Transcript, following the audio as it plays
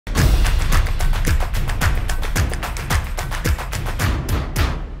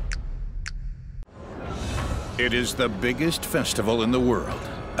It is the biggest festival in the world,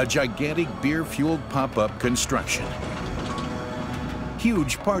 a gigantic beer-fueled pop-up construction.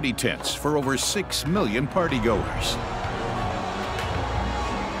 Huge party tents for over 6 million partygoers.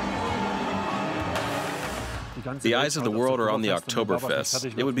 The eyes of the world are on the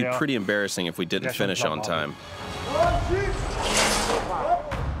Oktoberfest. It would be pretty embarrassing if we didn't finish on time.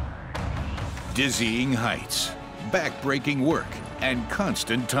 Dizzying heights, back-breaking work, and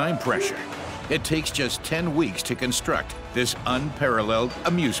constant time pressure. It takes just 10 weeks to construct this unparalleled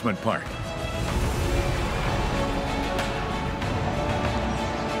amusement park.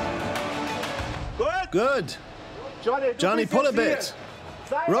 Good. Johnny, pull a bit.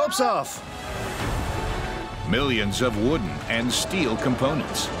 Ropes off. Millions of wooden and steel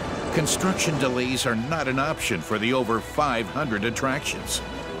components. Construction delays are not an option for the over 500 attractions.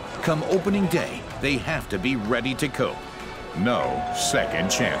 Come opening day, they have to be ready to cope. No second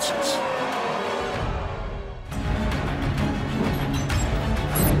chances.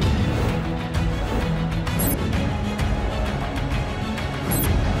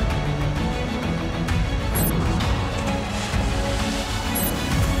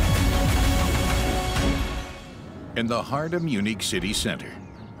 In the heart of Munich city center,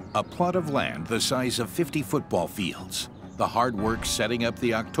 a plot of land the size of 50 football fields, the hard work setting up the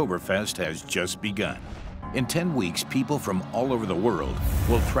Oktoberfest has just begun. In 10 weeks, people from all over the world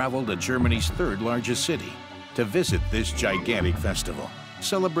will travel to Germany's third largest city to visit this gigantic festival,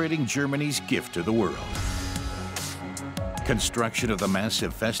 celebrating Germany's gift to the world. Construction of the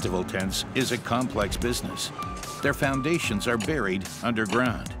massive festival tents is a complex business. Their foundations are buried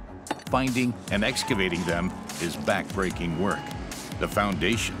underground. Finding and excavating them is back-breaking work. The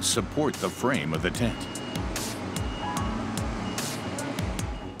foundations support the frame of the tent.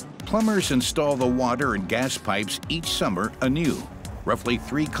 Plumbers install the water and gas pipes each summer anew, roughly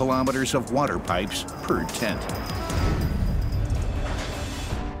 3 kilometers of water pipes per tent.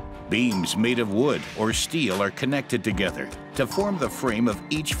 Beams made of wood or steel are connected together to form the frame of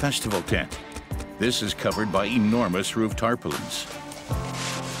each festival tent. This is covered by enormous roof tarpaulins.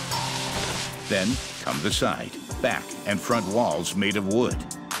 Then come the side, back, and front walls made of wood.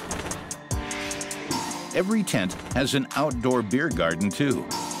 Every tent has an outdoor beer garden too.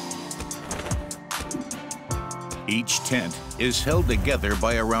 Each tent is held together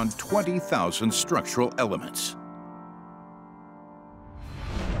by around 20,000 structural elements.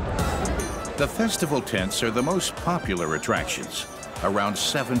 The festival tents are the most popular attractions. Around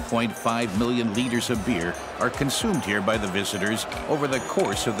 7.5 million liters of beer are consumed here by the visitors over the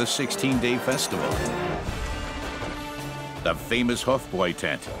course of the 16-day festival. The famous Hofbräu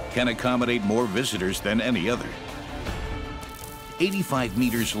tent can accommodate more visitors than any other. 85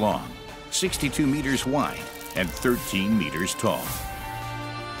 meters long, 62 meters wide, and 13 meters tall.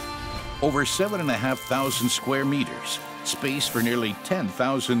 Over 7,500 square meters, space for nearly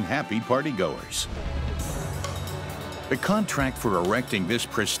 10,000 happy partygoers. The contract for erecting this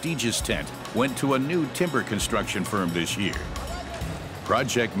prestigious tent went to a new timber construction firm this year.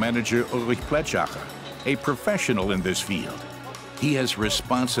 Project manager Ulrich Pletzacher, a professional in this field. He has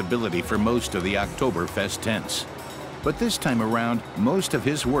responsibility for most of the Oktoberfest tents. But this time around, most of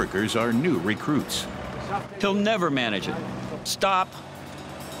his workers are new recruits. He'll never manage it. Stop.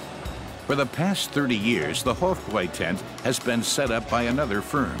 For the past 30 years, the Hofbräu tent has been set up by another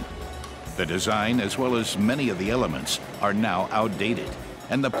firm. The design, as well as many of the elements, are now outdated,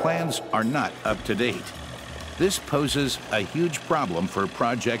 and the plans are not up to date. This poses a huge problem for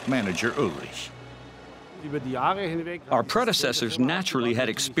project manager Ulrich. Our predecessors naturally had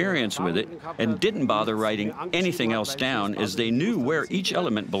experience with it and didn't bother writing anything else down as they knew where each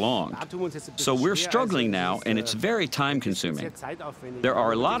element belonged. So we're struggling now, and it's very time-consuming. There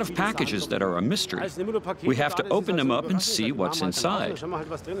are a lot of packages that are a mystery. We have to open them up and see what's inside.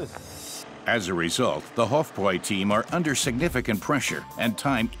 As a result, the Hofbräu team are under significant pressure, and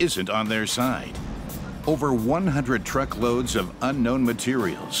time isn't on their side. Over 100 truckloads of unknown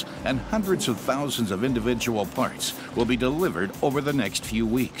materials and hundreds of thousands of individual parts will be delivered over the next few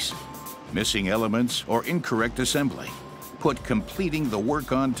weeks. Missing elements or incorrect assembly put completing the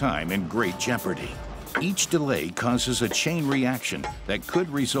work on time in great jeopardy. Each delay causes a chain reaction that could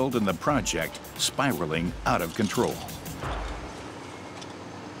result in the project spiraling out of control.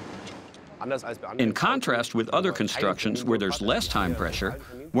 In contrast with other constructions where there's less time pressure,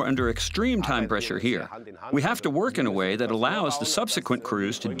 we're under extreme time pressure here. We have to work in a way that allows the subsequent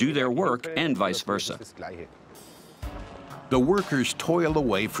crews to do their work and vice versa. The workers toil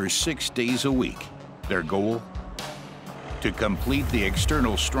away for 6 days a week. Their goal? To complete the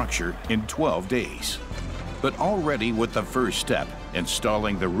external structure in 12 days. But already with the first step,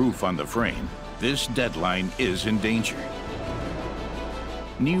 installing the roof on the frame, this deadline is in danger.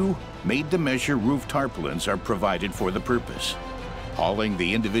 New, made-to-measure roof tarpaulins are provided for the purpose. Hauling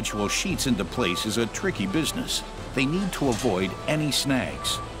the individual sheets into place is a tricky business. They need to avoid any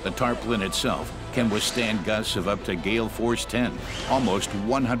snags. The tarpaulin itself can withstand gusts of up to gale force 10, almost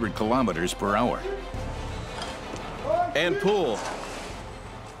 100 kilometers per hour. And pull.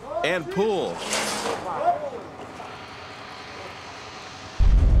 And pull.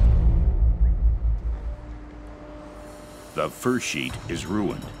 The first sheet is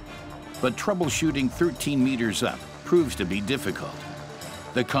ruined, but troubleshooting 13 meters up proves to be difficult.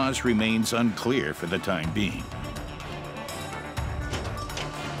 The cause remains unclear for the time being.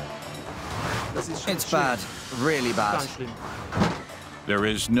 It's bad, really bad. There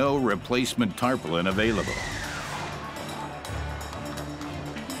is no replacement tarpaulin available.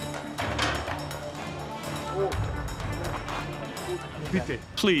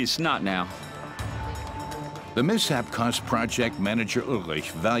 Please, not now. The mishap cost project manager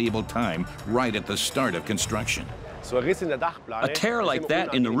Ulrich valuable time right at the start of construction. A tear like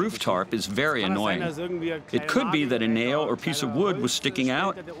that in the roof tarp is very annoying. It could be that a nail or piece of wood was sticking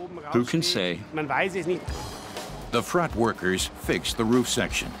out. Who can say? The front workers fixed the roof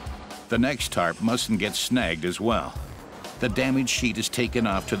section. The next tarp mustn't get snagged as well. The damaged sheet is taken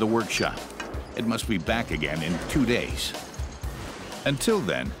off to the workshop. It must be back again in 2 days. Until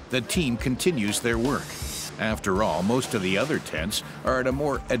then, the team continues their work. After all, most of the other tents are at a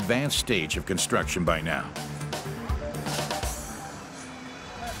more advanced stage of construction by now.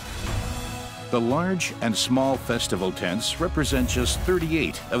 The large and small festival tents represent just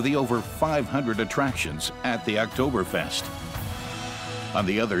 38 of the over 500 attractions at the Oktoberfest. On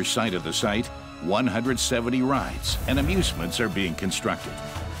the other side of the site, 170 rides and amusements are being constructed,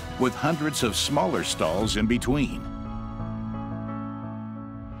 with hundreds of smaller stalls in between.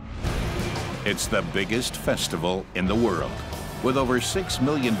 It's the biggest festival in the world, with over 6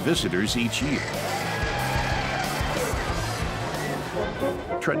 million visitors each year.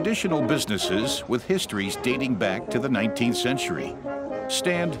 Traditional businesses with histories dating back to the 19th century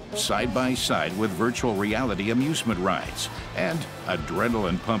stand side by side with virtual reality amusement rides and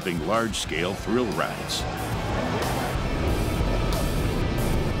adrenaline-pumping large-scale thrill rides.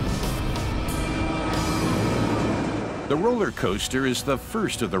 The roller coaster is the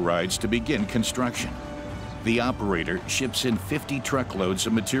first of the rides to begin construction. The operator ships in 50 truckloads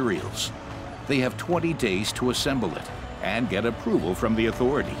of materials. They have 20 days to assemble it and get approval from the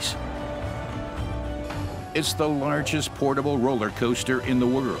authorities. It's the largest portable roller coaster in the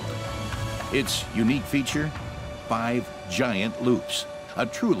world. Its unique feature? 5 giant loops, a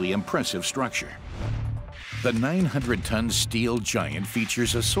truly impressive structure. The 900-ton steel giant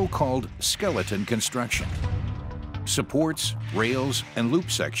features a so-called skeleton construction. Supports, rails, and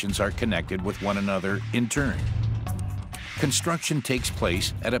loop sections are connected with one another in turn. Construction takes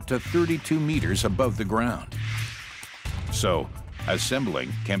place at up to 32 meters above the ground. So,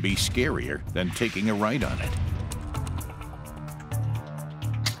 assembling can be scarier than taking a ride on it.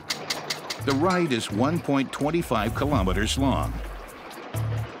 The ride is 1.25 kilometers long.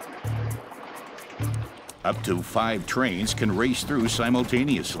 Up to 5 trains can race through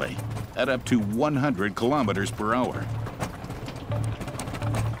simultaneously at up to 100 kilometers per hour.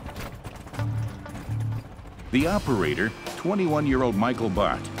 The operator, 21-year-old Michael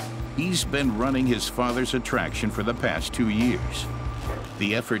Bott, he's been running his father's attraction for the past 2 years.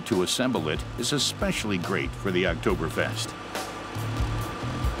 The effort to assemble it is especially great for the Oktoberfest.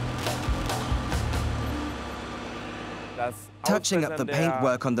 Touching up the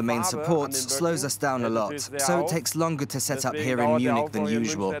paintwork on the main supports slows us down a lot, so it takes longer to set up here in Munich than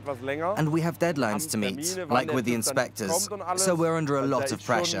usual. And we have deadlines to meet, like with the inspectors, so we're under a lot of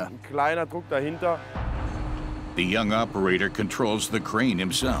pressure. The young operator controls the crane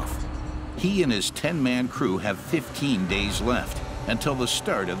himself. He and his 10-man crew have 15 days left until the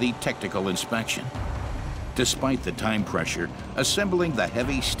start of the technical inspection. Despite the time pressure, assembling the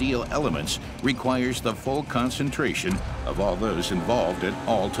heavy steel elements requires the full concentration of all those involved at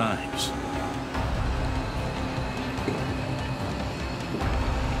all times.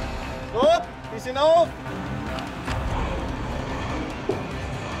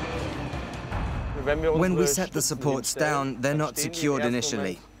 When we set the supports down, they're not secured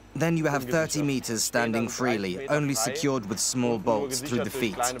initially. Then you have 30 meters standing freely, only secured with small bolts through the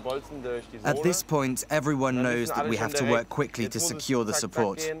feet. At this point, everyone knows that we have to work quickly to secure the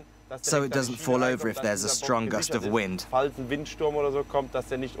support, so it doesn't fall over if there's a strong gust of wind.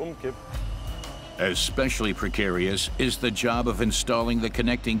 Especially precarious is the job of installing the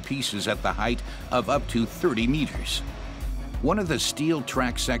connecting pieces at the height of up to 30 meters. One of the steel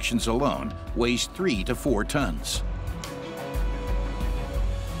track sections alone weighs 3 to 4 tons.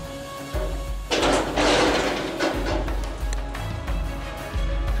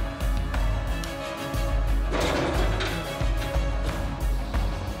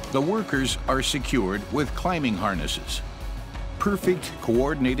 The workers are secured with climbing harnesses. Perfect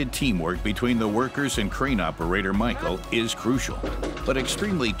coordinated teamwork between the workers and crane operator Michael is crucial, but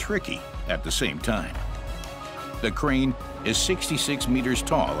extremely tricky at the same time. The crane is 66 meters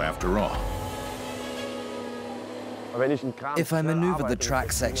tall after all. If I maneuver the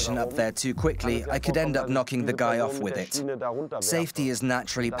track section up there too quickly, I could end up knocking the guy off with it. Safety is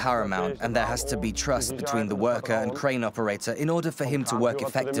naturally paramount, and there has to be trust between the worker and crane operator in order for him to work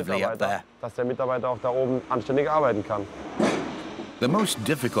effectively up there. The most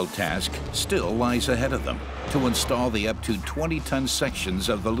difficult task still lies ahead of them, to install the up to 20-ton sections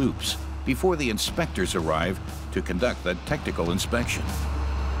of the loops before the inspectors arrive to conduct the technical inspection.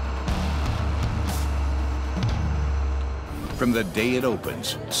 From the day it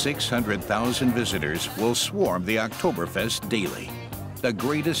opens, 600,000 visitors will swarm the Oktoberfest daily, the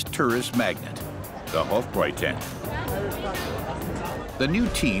greatest tourist magnet, the Hofbräu tent. The new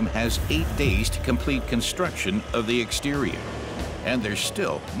team has 8 days to complete construction of the exterior, and there's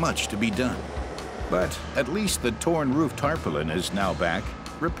still much to be done. But at least the torn roof tarpaulin is now back,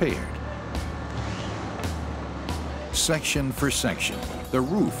 repaired. Section for section, the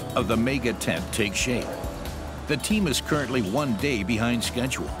roof of the mega tent takes shape. The team is currently 1 day behind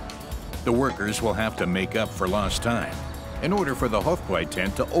schedule. The workers will have to make up for lost time in order for the Hofbräu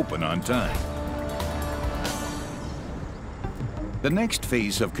tent to open on time. The next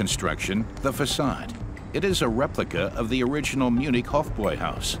phase of construction, the facade. It is a replica of the original Munich Hofbräu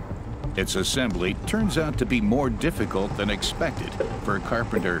house. Its assembly turns out to be more difficult than expected for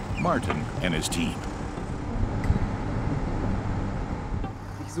carpenter Martin and his team.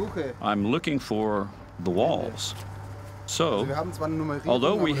 I'm looking for the walls. So,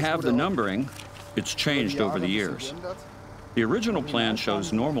 although we have the numbering, it's changed over the years. The original plan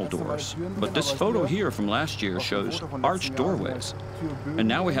shows normal doors, but this photo here from last year shows arched doorways. And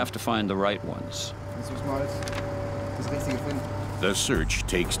now we have to find the right ones. The search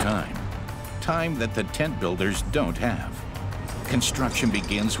takes time. Time that the tent builders don't have. Construction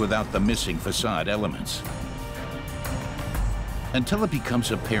begins without the missing facade elements, until it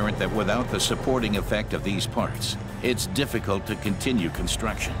becomes apparent that without the supporting effect of these parts, it's difficult to continue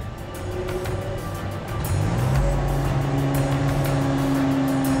construction.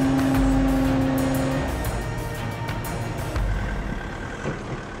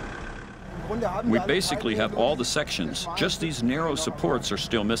 We basically have all the sections, just these narrow supports are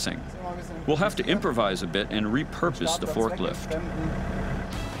still missing. We'll have to improvise a bit and repurpose the forklift.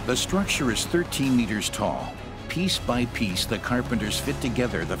 The structure is 13 meters tall. Piece by piece, the carpenters fit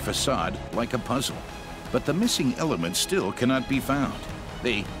together the facade like a puzzle. But the missing elements still cannot be found.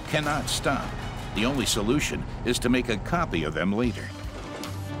 They cannot stop. The only solution is to make a copy of them later.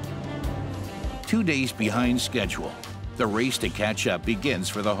 2 days behind schedule, the race to catch up begins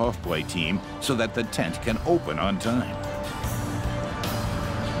for the Hofbräu team so that the tent can open on time.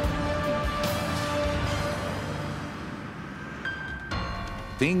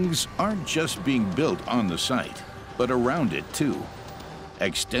 Things aren't just being built on the site, but around it too.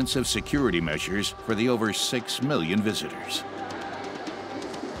 Extensive security measures for the over 6 million visitors.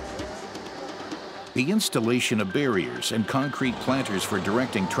 The installation of barriers and concrete planters for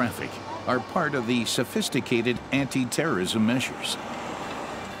directing traffic are part of the sophisticated anti-terrorism measures.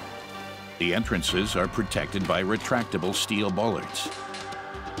 The entrances are protected by retractable steel bollards.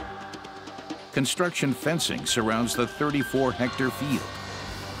 Construction fencing surrounds the 34-hectare field.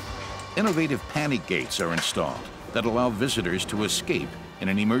 Innovative panic gates are installed that allow visitors to escape in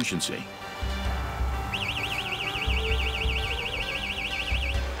an emergency.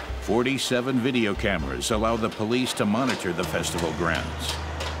 47 video cameras allow the police to monitor the festival grounds.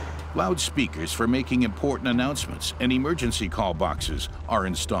 Loudspeakers for making important announcements and emergency call boxes are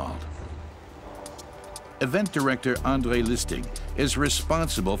installed. Event director Andre Listing is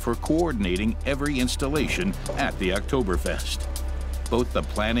responsible for coordinating every installation at the Oktoberfest, both the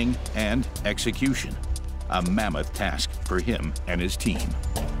planning and execution, a mammoth task for him and his team.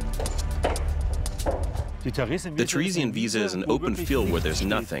 The Theresienwiese is an open field where there's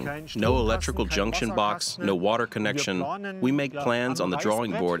nothing. No electrical junction box, no water connection. We make plans on the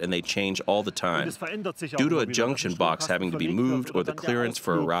drawing board and they change all the time, due to a junction box having to be moved or the clearance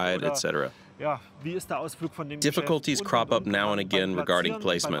for a ride, etc. Difficulties crop up now and again regarding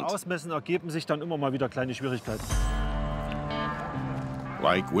placement.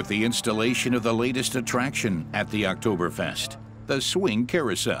 like with the installation of the latest attraction at the Oktoberfest, the swing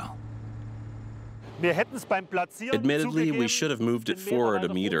carousel. Admittedly, we should have moved it forward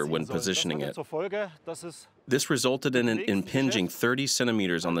a meter when positioning it. This resulted in an impinging 30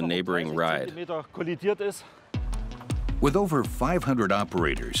 centimeters on the neighboring ride. With over 500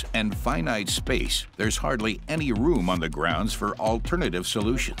 operators and finite space, there's hardly any room on the grounds for alternative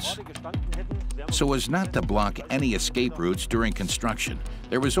solutions. So as not to block any escape routes during construction,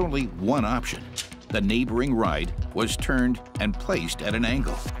 there was only one option. The neighboring ride was turned and placed at an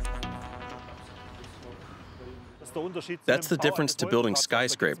angle. That's the difference to building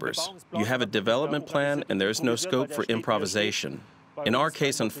skyscrapers. You have a development plan and there's no scope for improvisation. In our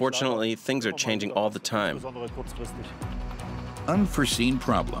case, unfortunately, things are changing all the time. Unforeseen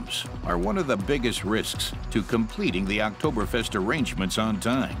problems are one of the biggest risks to completing the Oktoberfest arrangements on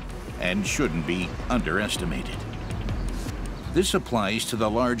time and shouldn't be underestimated. This applies to the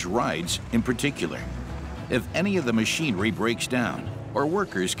large rides in particular. If any of the machinery breaks down or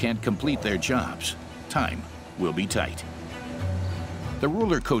workers can't complete their jobs, time will be tight. The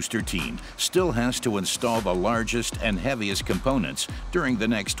roller coaster team still has to install the largest and heaviest components during the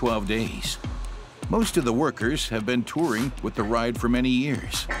next 12 days. Most of the workers have been touring with the ride for many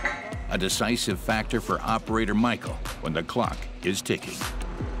years, a decisive factor for operator Michael when the clock is ticking.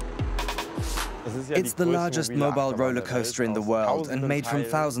 It's the largest mobile roller coaster in the world and made from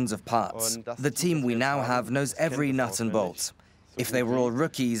thousands of parts. The team we now have knows every nut and bolt. If they were all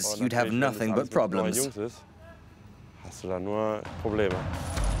rookies, you'd have nothing but problems.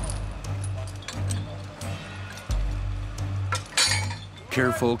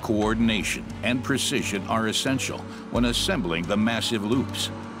 Careful coordination and precision are essential when assembling the massive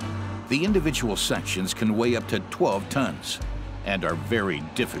loops. The individual sections can weigh up to 12 tons and are very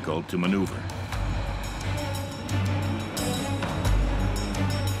difficult to maneuver.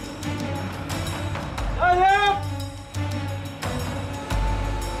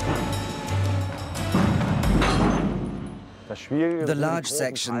 The large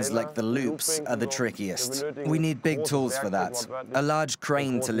sections, like the loops, are the trickiest. We need big tools for that. A large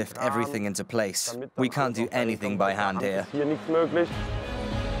crane to lift everything into place. We can't do anything by hand here.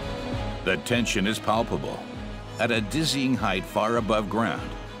 The tension is palpable. At a dizzying height far above ground,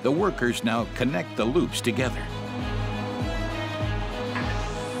 the workers now connect the loops together.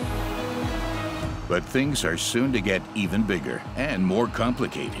 But things are soon to get even bigger and more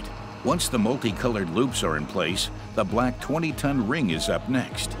complicated. Once the multicolored loops are in place, the black 20-ton ring is up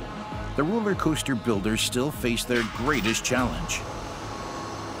next. The roller coaster builders still face their greatest challenge.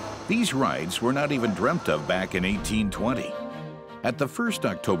 These rides were not even dreamt of back in 1820. At the first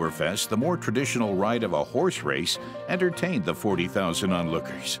Oktoberfest, the more traditional ride of a horse race entertained the 40,000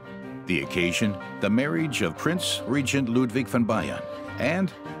 onlookers. The occasion, the marriage of Prince Regent Ludwig von Bayern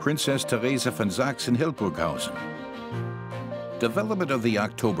and Princess Therese von Sachsen-Hildburghausen. Development of the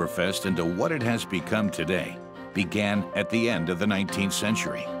Oktoberfest into what it has become today began at the end of the 19th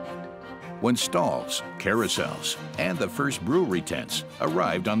century, when stalls, carousels, and the first brewery tents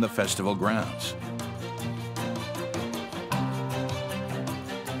arrived on the festival grounds.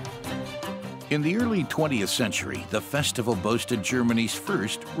 In the early 20th century, the festival boasted Germany's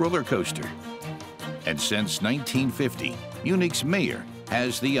first roller coaster. And since 1950, Munich's mayor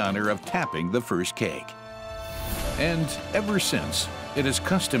has the honor of tapping the first keg. And ever since, it is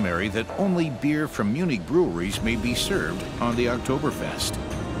customary that only beer from Munich breweries may be served on the Oktoberfest.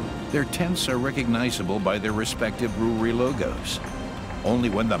 Their tents are recognizable by their respective brewery logos. Only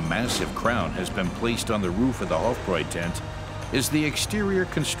when the massive crown has been placed on the roof of the Hofbräu tent is the exterior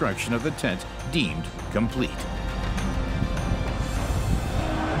construction of the tent deemed complete.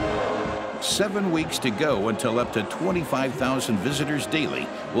 7 weeks to go until up to 25,000 visitors daily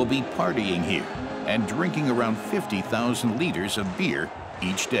will be partying here and drinking around 50,000 liters of beer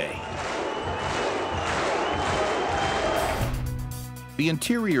each day. The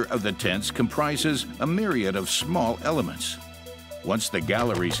interior of the tents comprises a myriad of small elements. Once the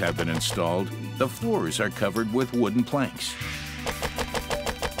galleries have been installed, the floors are covered with wooden planks.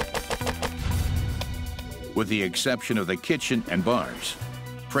 With the exception of the kitchen and bars,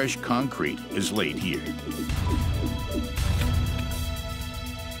 fresh concrete is laid here.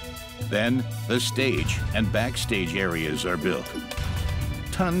 Then, the stage and backstage areas are built.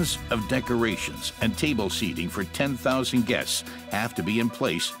 Tons of decorations and table seating for 10,000 guests have to be in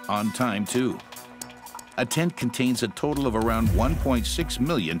place on time, too. A tent contains a total of around 1.6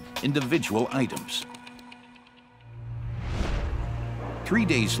 million individual items. 3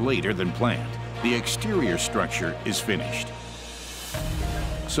 days later than planned, the exterior structure is finished.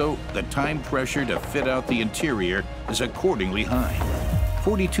 So, the time pressure to fit out the interior is accordingly high.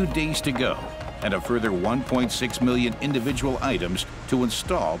 42 days to go, and a further 1.6 million individual items to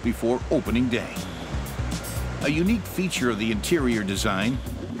install before opening day. A unique feature of the interior design,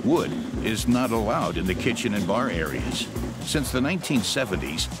 wood is not allowed in the kitchen and bar areas. Since the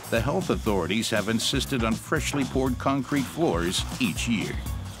 1970s, the health authorities have insisted on freshly poured concrete floors each year.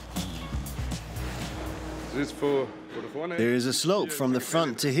 There is a slope from the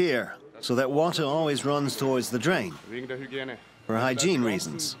front to here, so that water always runs towards the drain, for hygiene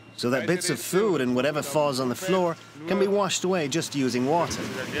reasons, so that bits of food and whatever falls on the floor can be washed away just using water.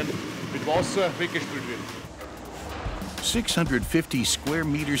 650 square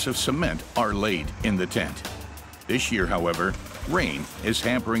meters of cement are laid in the tent. This year, however, rain is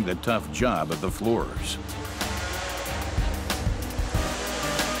hampering the tough job of the floorers.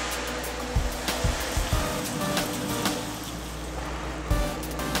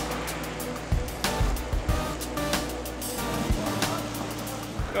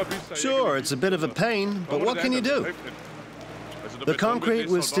 Sure, it's a bit of a pain, but what can you do? The concrete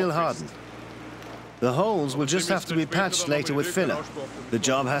will still harden. The holes will just have to be patched later with filler. The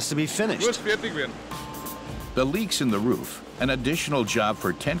job has to be finished. The leaks in the roof, an additional job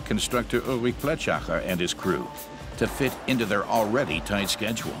for tent constructor Ulrich Pletchacher and his crew to fit into their already tight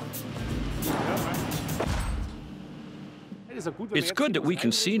schedule. It's good that we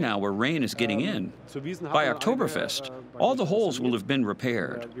can see now where rain is getting in. By Oktoberfest, all the holes will have been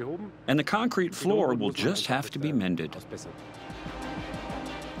repaired, and the concrete floor will just have to be mended.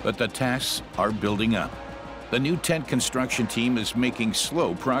 But the tasks are building up. The new tent construction team is making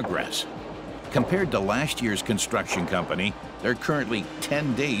slow progress. Compared to last year's construction company, they're currently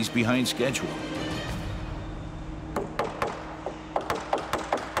 10 days behind schedule.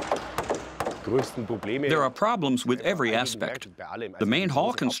 There are problems with every aspect. The main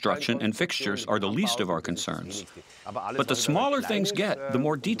hall construction and fixtures are the least of our concerns. But the smaller things get, the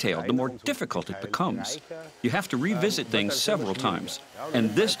more detailed, the more difficult it becomes. You have to revisit things several times.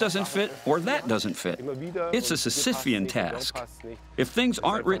 And this doesn't fit or that doesn't fit. It's a Sisyphean task. If things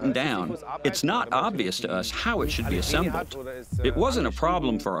aren't written down, it's not obvious to us how it should be assembled. It wasn't a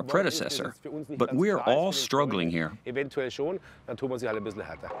problem for our predecessor, but we're all struggling here.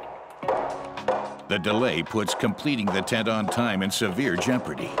 The delay puts completing the tent on time in severe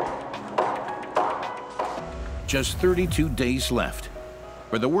jeopardy. Just 32 days left.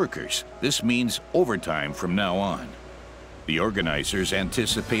 For the workers, this means overtime from now on. The organizers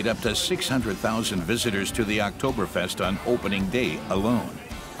anticipate up to 600,000 visitors to the Oktoberfest on opening day alone,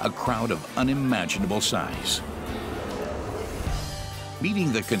 a crowd of unimaginable size.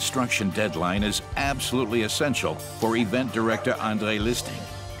 Meeting the construction deadline is absolutely essential for event director Andre Listing.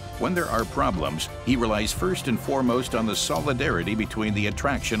 When there are problems, he relies first and foremost on the solidarity between the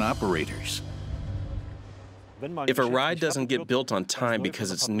attraction operators. If a ride doesn't get built on time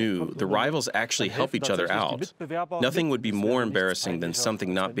because it's new, the rivals actually help each other out. Nothing would be more embarrassing than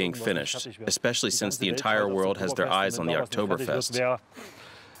something not being finished, especially since the entire world has their eyes on the Oktoberfest.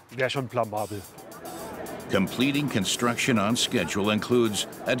 Completing construction on schedule includes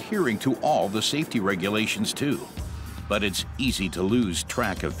adhering to all the safety regulations too. But it's easy to lose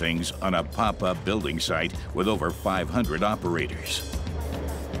track of things on a pop-up building site with over 500 operators.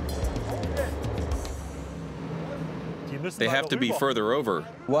 They have to be further over.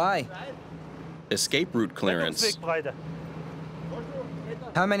 Why? Escape route clearance.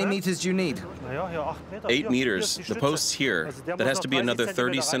 How many meters do you need? 8 meters. The post's here. That has to be another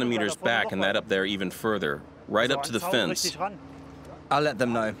 30 centimeters back and that up there even further. Right up to the fence. I'll let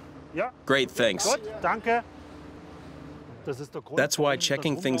them know. Great, thanks. That's why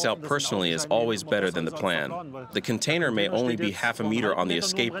checking things out personally is always better than the plan. The container may only be half a meter on the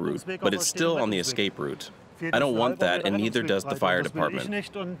escape route, but it's still on the escape route. I don't want that, and neither does the fire department.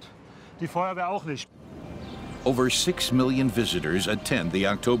 Over 6 million visitors attend the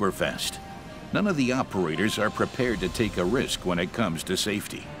Oktoberfest. None of the operators are prepared to take a risk when it comes to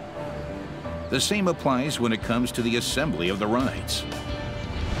safety. The same applies when it comes to the assembly of the rides.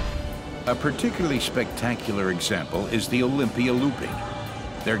 A particularly spectacular example is the Olympia looping.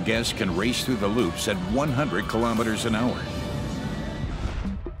 Their guests can race through the loops at 100 kilometers an hour.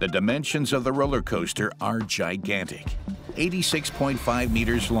 The dimensions of the roller coaster are gigantic, 86.5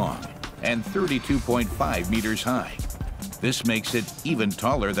 meters long and 32.5 meters high. This makes it even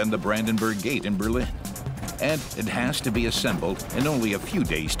taller than the Brandenburg Gate in Berlin. And it has to be assembled in only a few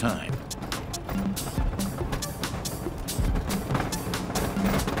days' time.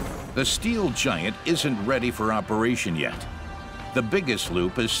 The steel giant isn't ready for operation yet. The biggest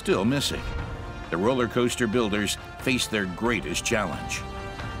loop is still missing. The roller coaster builders face their greatest challenge.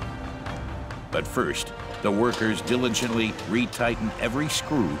 But first, The workers diligently retighten every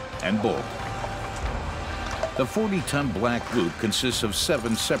screw and bolt. The 40-ton black loop consists of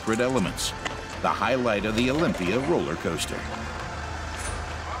 7 separate elements, the highlight of the Olympia roller coaster.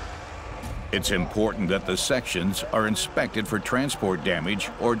 It's important that the sections are inspected for transport damage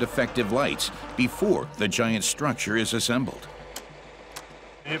or defective lights before the giant structure is assembled.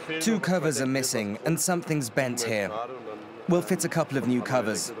 2 covers are missing and something's bent here. We'll fit a couple of new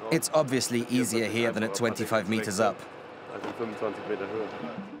covers. It's obviously easier here than at 25 meters up.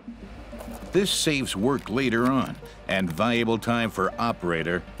 This saves work later on and valuable time for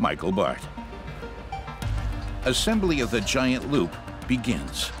operator Michael Bart. Assembly of the giant loop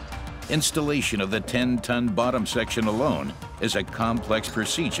begins. Installation of the 10-ton bottom section alone is a complex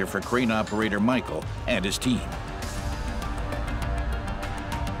procedure for crane operator Michael and his team.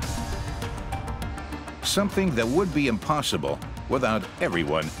 Something that would be impossible without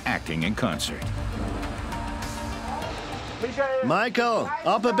everyone acting in concert. Michael,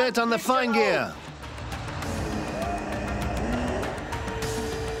 up a bit on the fine gear.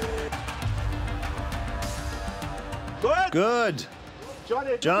 Good.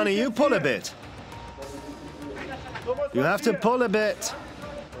 Johnny, you pull a bit. You have to pull a bit.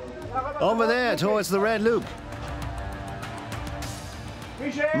 Over there, towards the red loop.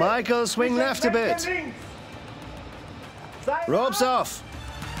 Michael, swing left a bit. Ropes off.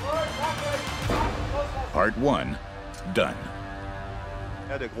 Part 1, done.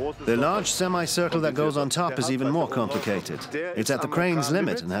 The large semicircle that goes on top is even more complicated. It's at the crane's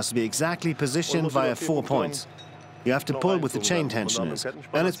limit and has to be exactly positioned via 4 points. You have to pull with the chain tensioners,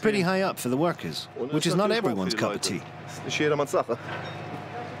 and it's pretty high up for the workers, which is not everyone's cup of tea.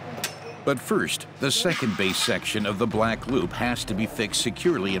 But first, the second base section of the black loop has to be fixed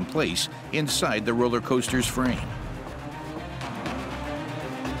securely in place inside the roller coaster's frame.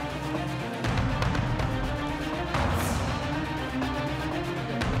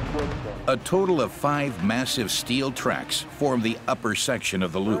 A total of 5 massive steel tracks form the upper section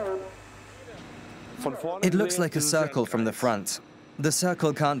of the loop. It looks like a circle from the front. The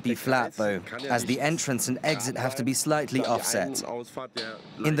circle can't be flat, though, as the entrance and exit have to be slightly offset.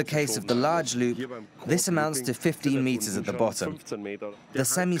 In the case of the large loop, this amounts to 15 meters at the bottom. The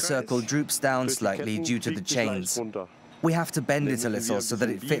semicircle droops down slightly due to the chains. We have to bend it a little so that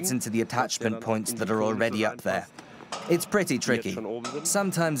it fits into the attachment points that are already up there. It's pretty tricky.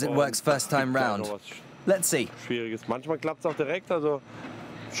 Sometimes it works first time round. Let's see.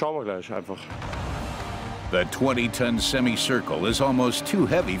 The 20-ton semicircle is almost too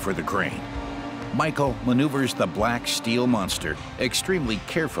heavy for the crane. Michael maneuvers the black steel monster extremely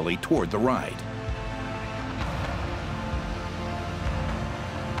carefully toward the ride.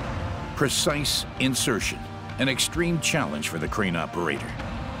 Precise insertion, an extreme challenge for the crane operator.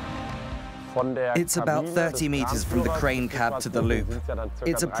 It's about 30 meters from the crane cab to the loop.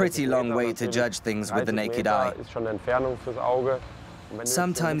 It's a pretty long way to judge things with the naked eye.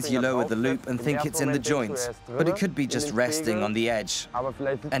 Sometimes you lower the loop and think it's in the joint, but it could be just resting on the edge.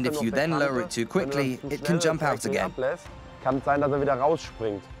 And if you then lower it too quickly, it can jump out again.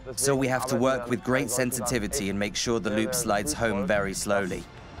 So we have to work with great sensitivity and make sure the loop slides home very slowly.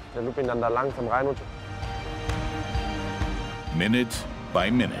 Minute by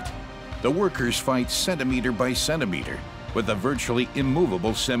minute, the workers fight centimeter by centimeter with a virtually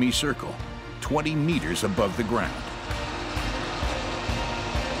immovable semicircle, 20 meters above the ground.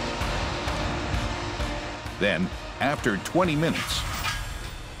 Then, after 20 minutes,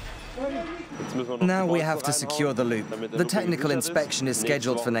 now we have to secure the loop. The technical inspection is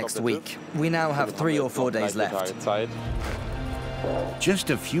scheduled for next week. We now have 3 or 4 days left. Just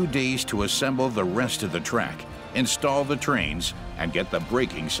a few days to assemble the rest of the track, install the trains, and get the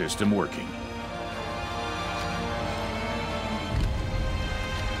braking system working.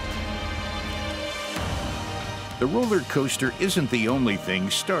 The roller coaster isn't the only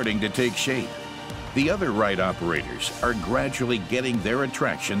thing starting to take shape. The other ride operators are gradually getting their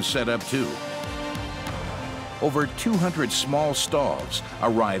attractions set up too. Over 200 small stalls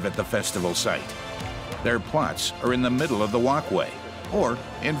arrive at the festival site. Their plots are in the middle of the walkway or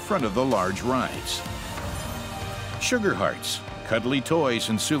in front of the large rides. Sugar hearts, cuddly toys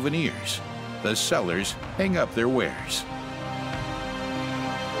and souvenirs. The sellers hang up their wares.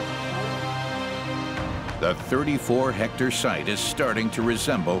 The 34-hectare site is starting to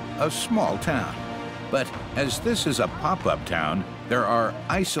resemble a small town. But as this is a pop-up town, there are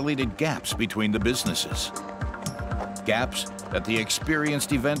isolated gaps between the businesses. Gaps that the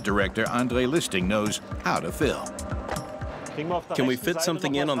experienced event director Andre Listing knows how to fill. Can we fit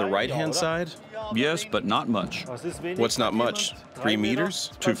something in on the right-hand side? Yes, but not much. What's not much? 3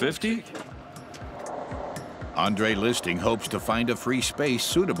 meters? 250? Andre Listing hopes to find a free space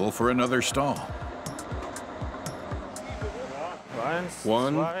suitable for another stall.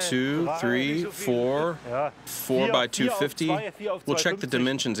 1, 2, 3, 4. 4 by 250. We'll check the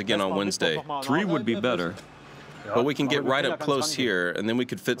dimensions again on Wednesday. 3 would be better. But we can get right up close here, and then we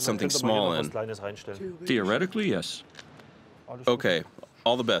could fit something small in. Theoretically, yes. Okay,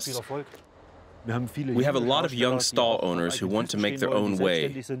 all the best. We have a lot of young stall owners who want to make their own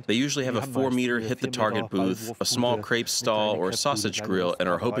way. They usually have a 4-meter hit-the-target booth, a small crepe stall, or a sausage grill, and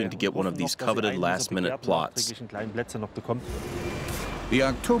are hoping to get one of these coveted last-minute plots. The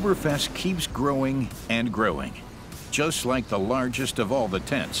Oktoberfest keeps growing and growing, just like the largest of all the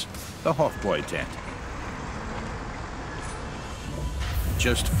tents, the Hofbräu tent.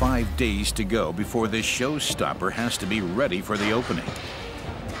 Just 5 days to go before this showstopper has to be ready for the opening.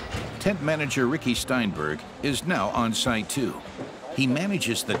 Tent manager Ricky Steinberg is now on site too. He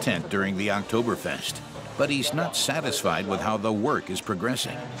manages the tent during the Oktoberfest, but he's not satisfied with how the work is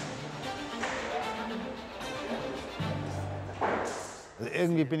progressing.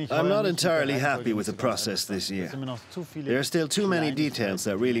 I'm not entirely happy with the process this year. There are still too many details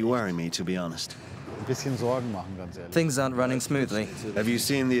that really worry me, to be honest. Things aren't running smoothly. Have you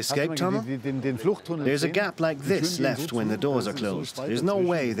seen the escape tunnel? There's a gap like this left when the doors are closed. There's no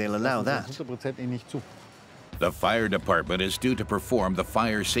way they'll allow that. The fire department is due to perform the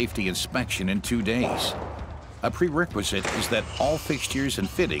fire safety inspection in 2 days. A prerequisite is that all fixtures and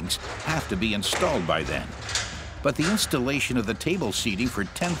fittings have to be installed by then. But the installation of the table seating for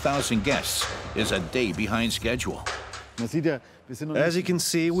 10,000 guests is a day behind schedule. As you can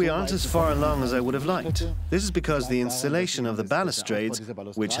see, we aren't as far along as I would have liked. This is because the installation of the balustrades,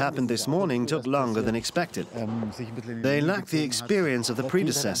 which happened this morning, took longer than expected. They lack the experience of the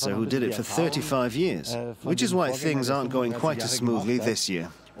predecessor who did it for 35 years, which is why things aren't going quite as smoothly this year.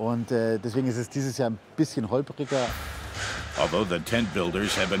 Although the tent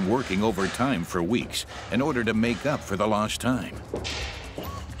builders have been working overtime for weeks in order to make up for the lost time.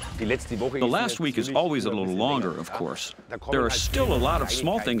 The last week is always a little longer, of course. There are still a lot of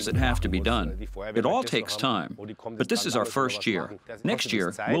small things that have to be done. It all takes time. But this is our first year. Next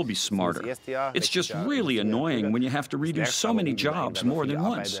year, we'll be smarter. It's just really annoying when you have to redo so many jobs more than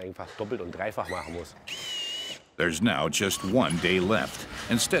once. There's now just 1 day left,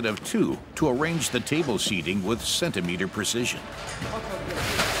 instead of 2, to arrange the table seating with centimeter precision.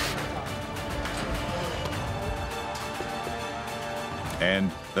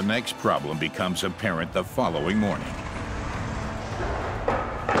 And the next problem becomes apparent the following morning.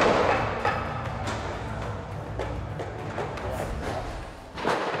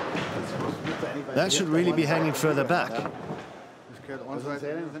 That should really be hanging further back.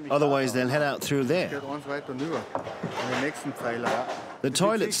 Otherwise, they'll head out through there. The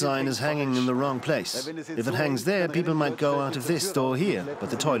toilet sign is hanging in the wrong place. If it hangs there, people might go out of this door here, but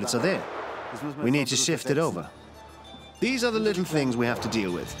the toilets are there. We need to shift it over. These are the little things we have to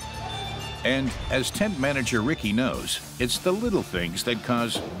deal with. And as tent manager Ricky knows, it's the little things that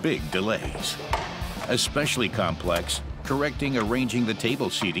cause big delays. Especially complex, correcting arranging the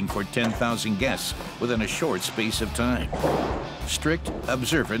table seating for 10,000 guests within a short space of time. Strict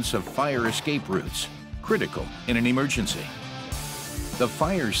observance of fire escape routes, critical in an emergency. The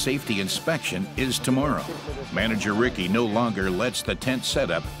fire safety inspection is tomorrow. Manager Ricky no longer lets the tent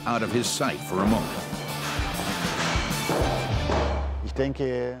setup out of his sight for a moment.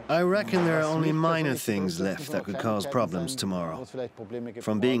 I reckon there are only minor things left that could cause problems tomorrow.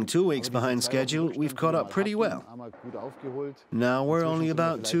 From being 2 weeks behind schedule, we've caught up pretty well. Now we're only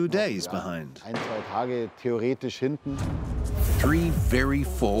about 2 days behind. 3 very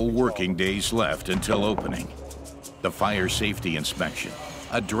full working days left until opening. The fire safety inspection,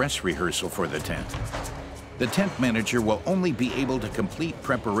 a dress rehearsal for the tent. The tent manager will only be able to complete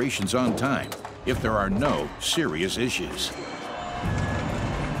preparations on time if there are no serious issues.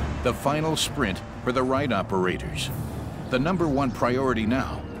 The final sprint for the ride operators. The #1 priority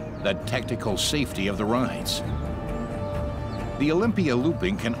now, the technical safety of the rides. The Olympia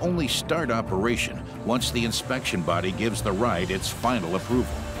looping can only start operation once the inspection body gives the ride its final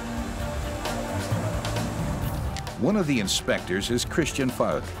approval. One of the inspectors is Christian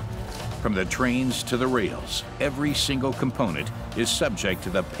Falk. From the trains to the rails, every single component is subject to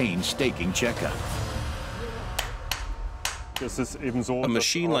the painstaking checkup. A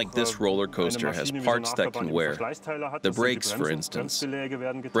machine like this roller coaster has parts that can wear. The brakes, for instance.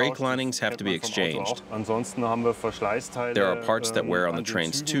 Brake linings have to be exchanged. There are parts that wear on the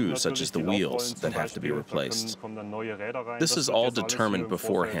trains too, such as the wheels, that have to be replaced. This is all determined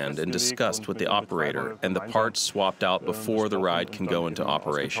beforehand and discussed with the operator, and the parts swapped out before the ride can go into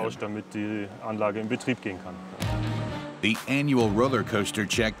operation. The annual roller coaster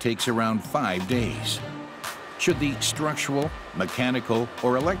check takes around 5 days. Should the structural, mechanical,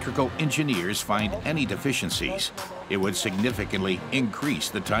 or electrical engineers find any deficiencies, it would significantly increase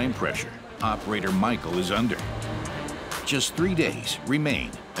the time pressure operator Michael is under. Just 3 days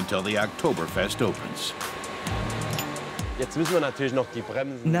remain until the Oktoberfest opens.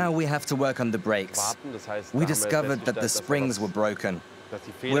 Now we have to work on the brakes. We discovered that the springs were broken.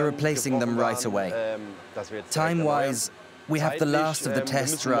 We're replacing them right away. Time-wise, we have the last of the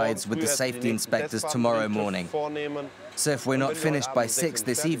test rides with the safety inspectors tomorrow morning. So if we're not finished by 6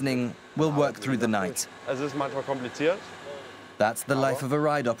 this evening, we'll work through the night. That's the life of a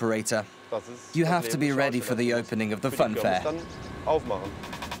ride operator. You have to be ready for the opening of the fun fair.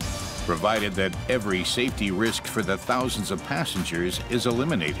 Provided that every safety risk for the thousands of passengers is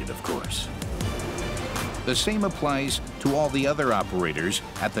eliminated, of course. The same applies to all the other operators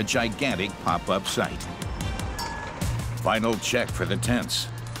at the gigantic pop-up site. Final check for the tents.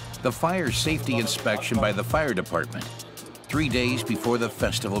 The fire safety inspection by the fire department. 3 days before the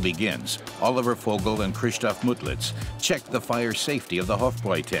festival begins, Oliver Vogel and Christoph Mutlitz check the fire safety of the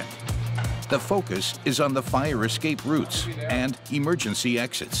Hofbräu tent. The focus is on the fire escape routes and emergency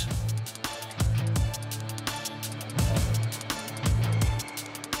exits.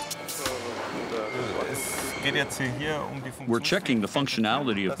 We're checking the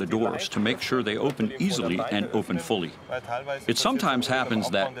functionality of the doors to make sure they open easily and open fully. It sometimes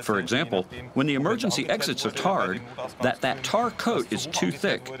happens that, for example, when the emergency exits are tarred, that tar coat is too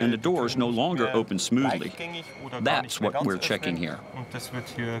thick and the doors no longer open smoothly. That's what we're checking here.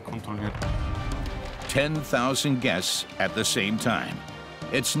 10,000 guests at the same time.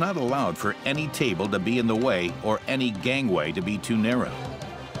 It's not allowed for any table to be in the way or any gangway to be too narrow.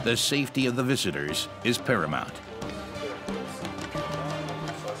 The safety of the visitors is paramount.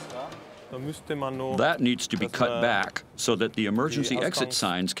 That needs to be cut back so that the emergency exit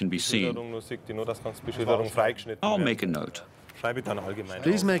signs can be seen. I'll make a note.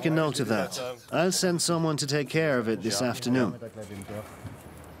 Please make a note of that. I'll send someone to take care of it this afternoon.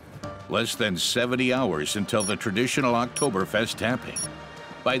 Less than 70 hours until the traditional Oktoberfest tapping.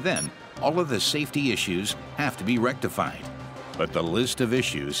 By then, all of the safety issues have to be rectified. But the list of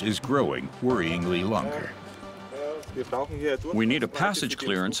issues is growing worryingly longer. We need a passage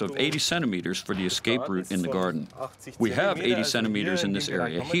clearance of 80 centimeters for the escape route in the garden. We have 80 centimeters in this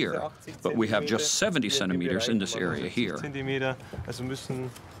area here, but we have just 70 centimeters in this area here.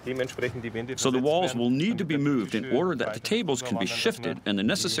 So the walls will need to be moved in order that the tables can be shifted and the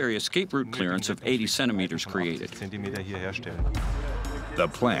necessary escape route clearance of 80 centimeters created. The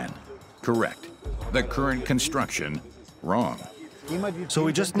plan, correct. The current construction, wrong. So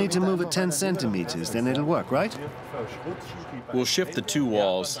we just need to move it 10 centimeters, then it'll work, right? We'll shift the 2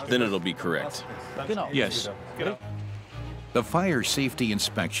 walls, then it'll be correct. Yes. The fire safety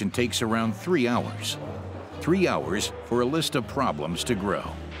inspection takes around 3 hours. 3 hours for a list of problems to grow.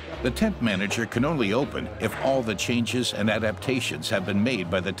 The tent manager can only open if all the changes and adaptations have been made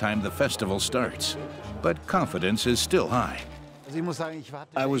by the time the festival starts. But confidence is still high.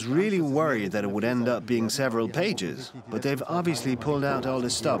 I was really worried that it would end up being several pages, but they've obviously pulled out all the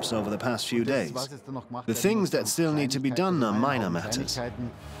stops over the past few days. The things that still need to be done are minor matters.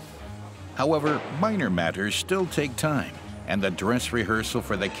 However, minor matters still take time, and the dress rehearsal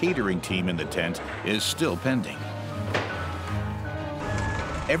for the catering team in the tent is still pending.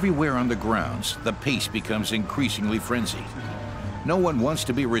 Everywhere on the grounds, the pace becomes increasingly frenzied. No one wants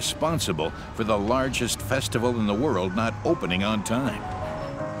to be responsible for the largest festival in the world not opening on time.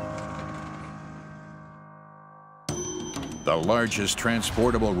 The largest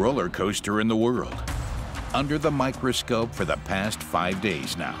transportable roller coaster in the world. Under the microscope for the past 5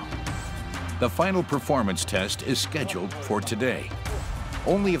 days now. The final performance test is scheduled for today.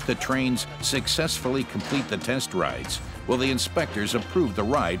 Only if the trains successfully complete the test rides will the inspectors approve the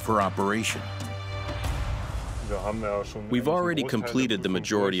ride for operation. We've already completed the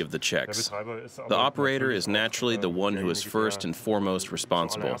majority of the checks. The operator is naturally the one who is first and foremost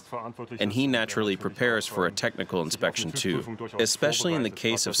responsible, and he naturally prepares for a technical inspection too, especially in the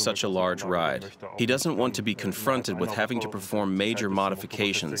case of such a large ride. He doesn't want to be confronted with having to perform major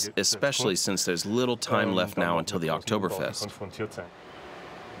modifications, especially since there's little time left now until the Oktoberfest.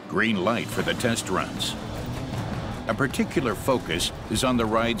 Green light for the test runs. A particular focus is on the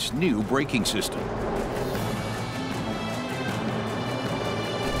ride's new braking system.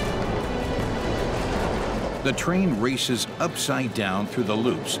 The train races upside down through the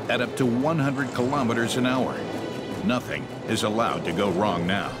loops at up to 100 kilometers an hour. Nothing is allowed to go wrong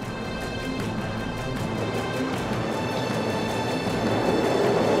now.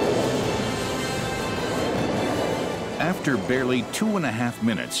 After barely 2.5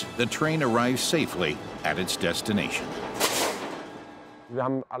 minutes, the train arrives safely at its destination.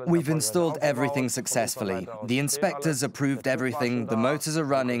 We've installed everything successfully. The inspectors approved everything, the motors are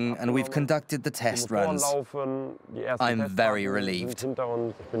running, and we've conducted the test runs. I'm very relieved.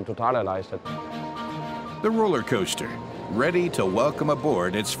 The roller coaster, ready to welcome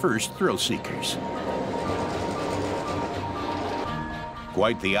aboard its first thrill seekers.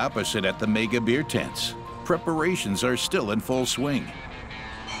 Quite the opposite at the mega beer tents. Preparations are still in full swing.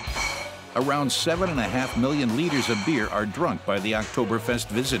 Around 7.5 million liters of beer are drunk by the Oktoberfest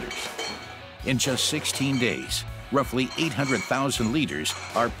visitors. In just 16 days, roughly 800,000 liters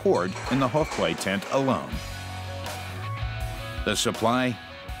are poured in the Hofbräu tent alone. The supply?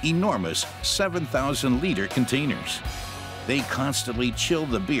 Enormous 7,000-liter containers. They constantly chill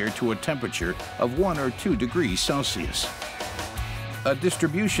the beer to a temperature of 1 or 2 degrees Celsius. A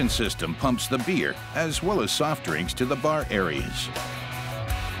distribution system pumps the beer as well as soft drinks to the bar areas.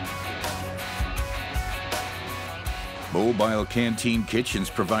 Mobile canteen kitchens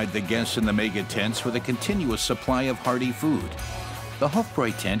provide the guests in the mega tents with a continuous supply of hearty food. The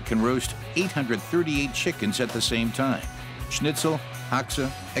Hofbräu tent can roast 838 chickens at the same time, schnitzel,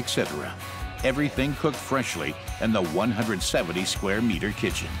 haxe, etc. Everything cooked freshly in the 170 square meter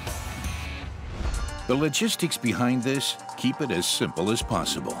kitchen. The logistics behind this keep it as simple as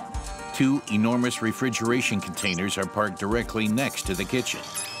possible. 2 enormous refrigeration containers are parked directly next to the kitchen.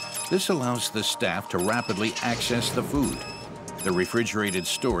 This allows the staff to rapidly access the food. The refrigerated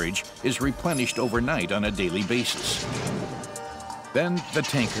storage is replenished overnight on a daily basis. Then the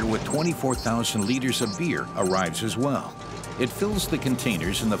tanker with 24,000 liters of beer arrives as well. It fills the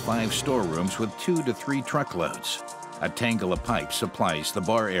containers in the 5 storerooms with 2 to 3 truckloads. A tangle of pipes supplies the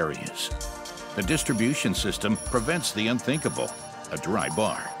bar areas. The distribution system prevents the unthinkable, a dry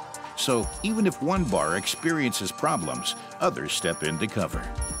bar. So even if one bar experiences problems, others step in to cover.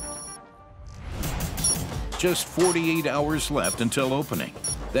 Just 48 hours left until opening.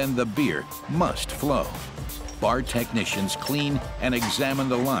 Then the beer must flow. Bar technicians clean and examine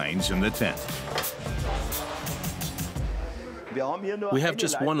the lines in the tent. We have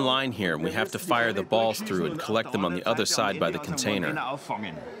just one line here, and we have to fire the balls through and collect them on the other side by the container.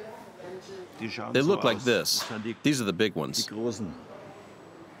 They look like this. These are the big ones.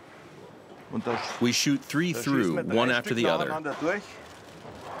 We shoot 3 through, one after the other.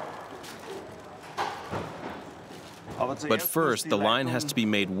 But first, the line has to be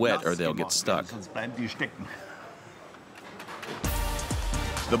made wet or they'll get stuck.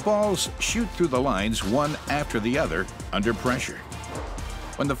 The balls shoot through the lines one after the other under pressure.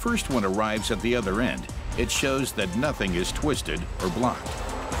 When the first one arrives at the other end, it shows that nothing is twisted or blocked.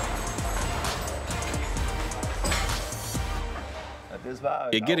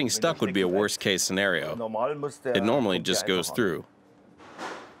 It getting stuck would be a worst-case scenario. It normally just goes through.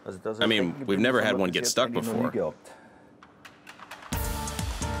 I mean, we've never had one get stuck before.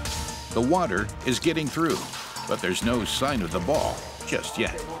 The water is getting through, but there's no sign of the ball just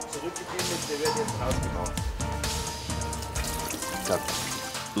yet.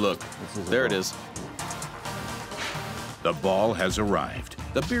 Look, there it is. The ball has arrived.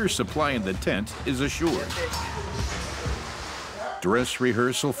 The beer supply in the tent is assured. Dress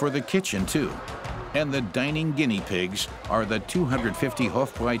rehearsal for the kitchen, too. And the dining guinea pigs are the 250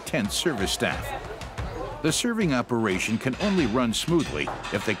 Hofbräu tent service staff. The serving operation can only run smoothly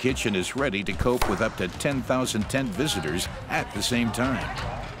if the kitchen is ready to cope with up to 10,000 tent visitors at the same time.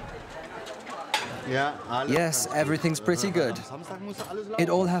 Yes, everything's pretty good. It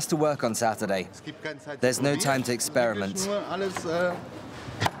all has to work on Saturday. There's no time to experiment.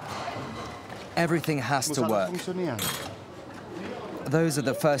 Everything has to work. Those are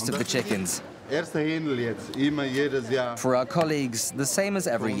the first of the chickens. For our colleagues, the same as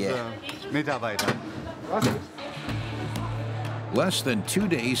every year. Less than 2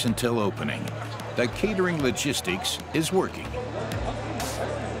 days until opening. The catering logistics is working.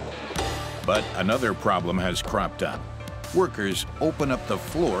 But another problem has cropped up. Workers open up the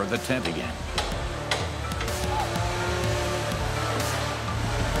floor of the tent again.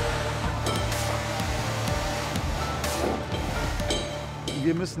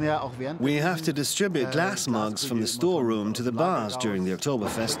 We have to distribute glass mugs from the storeroom to the bars during the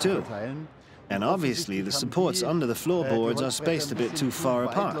Oktoberfest too. And obviously, the supports under the floorboards are spaced a bit too far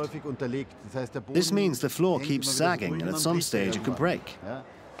apart. This means the floor keeps sagging, and at some stage it could break.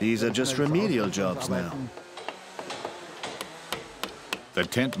 These are just remedial jobs now. The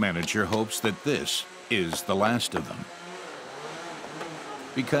tent manager hopes that this is the last of them,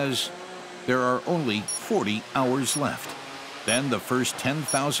 because there are only 40 hours left. Then the first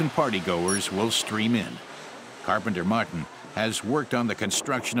 10,000 partygoers will stream in. Carpenter Martin has worked on the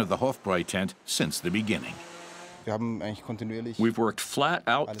construction of the Hofbräu tent since the beginning. We've worked flat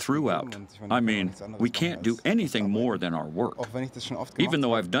out throughout. I mean, we can't do anything more than our work. Even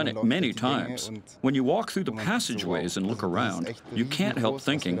though I've done it many times, when you walk through the passageways and look around, you can't help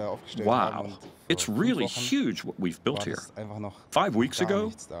thinking, wow, it's really huge what we've built here. 5 weeks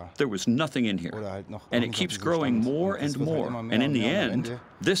ago, there was nothing in here. And it keeps growing more and more. And in the end,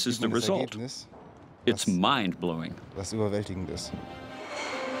 this is the result. It's mind-blowing.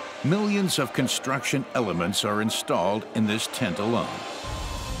 Millions of construction elements are installed in this tent alone.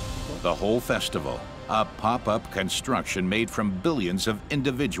 The whole festival, a pop-up construction made from billions of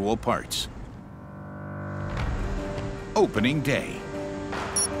individual parts. Opening day.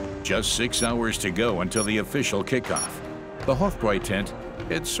 Just 6 hours to go until the official kickoff. The Hofbräu tent,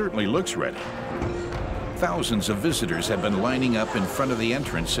 it certainly looks ready. Thousands of visitors have been lining up in front of the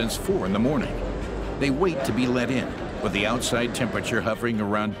entrance since 4 in the morning. They wait to be let in, with the outside temperature hovering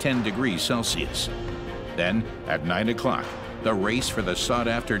around 10 degrees Celsius. Then, at 9 o'clock, the race for the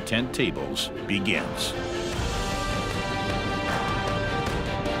sought-after tent tables begins.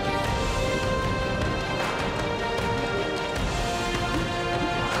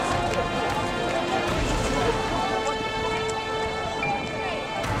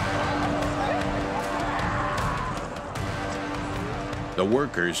 The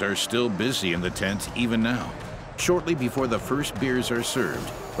workers are still busy in the tent even now. Shortly before the first beers are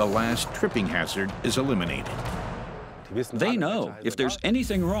served, the last tripping hazard is eliminated. They know if there's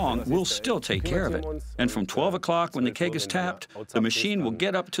anything wrong, we'll still take care of it. And from 12 o'clock, when the keg is tapped, the machine will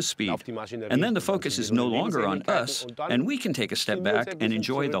get up to speed. And then the focus is no longer on us, and we can take a step back and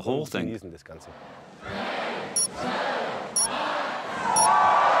enjoy the whole thing.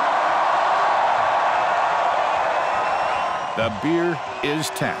 The beer is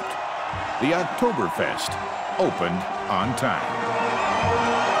tapped. The Octoberfest opened on time.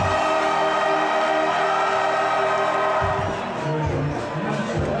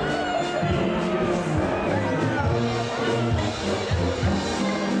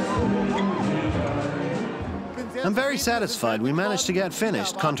 I'm very satisfied we managed to get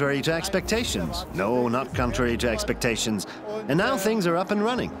finished, contrary to expectations. No, not contrary to expectations. And now things are up and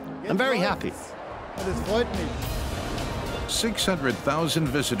running. I'm very happy. 600,000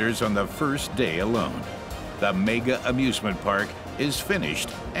 visitors on the first day alone. The mega amusement park is finished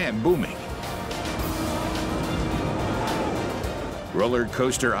and booming. Roller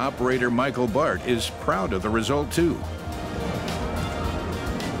coaster operator Michael Bart is proud of the result too.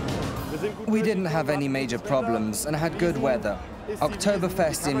 We didn't have any major problems and had good weather.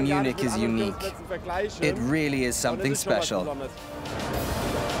 Oktoberfest in Munich is unique. It really is something special.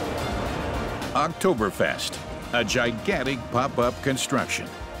 Oktoberfest, a gigantic pop-up construction.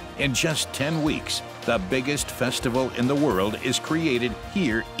 In just 10 weeks, the biggest festival in the world is created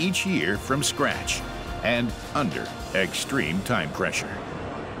here each year from scratch and under extreme time pressure.